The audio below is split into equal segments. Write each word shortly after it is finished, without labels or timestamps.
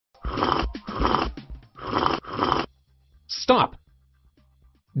stop.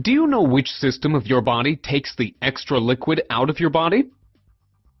 Do you know which system of your body takes the extra liquid out of your body?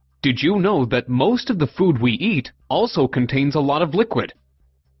 Did you know that most of the food we eat also contains a lot of liquid?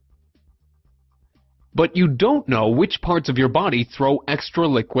 But you don't know which parts of your body throw extra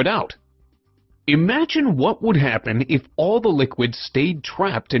liquid out. Imagine what would happen if all the liquid stayed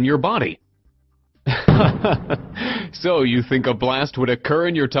trapped in your body. So you think a blast would occur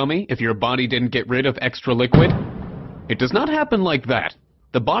in your tummy if your body didn't get rid of extra liquid? It does not happen like that.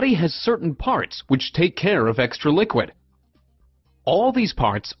 The body has certain parts which take care of extra liquid. All these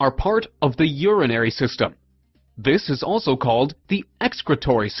parts are part of the urinary system. This is also called the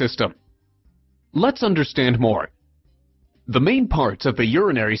excretory system. Let's understand more. The main parts of the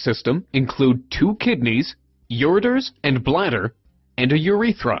urinary system include 2 kidneys, ureters and bladder, and a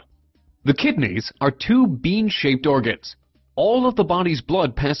urethra. The kidneys are 2 bean-shaped organs. All of the body's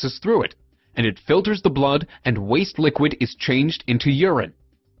blood passes through it, and it filters the blood, and waste liquid is changed into urine.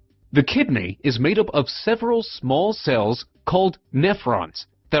 The kidney is made up of several small cells called nephrons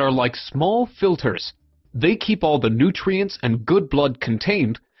that are like small filters. They keep all the nutrients and good blood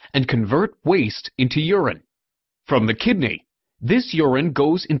contained and convert waste into urine. From the kidney, this urine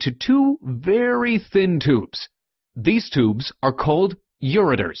goes into 2 very thin tubes. These tubes are called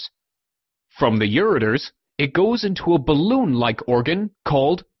ureters. From the ureters, it goes into a balloon-like organ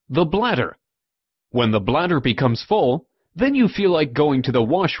called the bladder. When the bladder becomes full, then you feel like going to the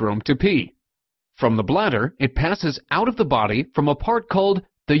washroom to pee. From the bladder, it passes out of the body from a part called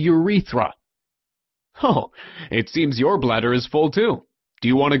the urethra. Oh, it seems your bladder is full too. Do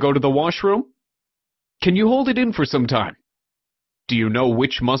you want to go to the washroom? Can you hold it in for some time? Do you know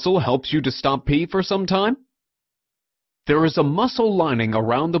which muscle helps you to stop pee for some time? There is a muscle lining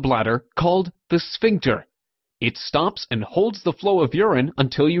around the bladder called the sphincter. It stops and holds the flow of urine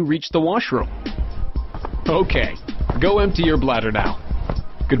until you reach the washroom. Okay, go empty your bladder now.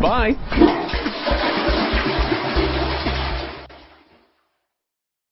 Goodbye.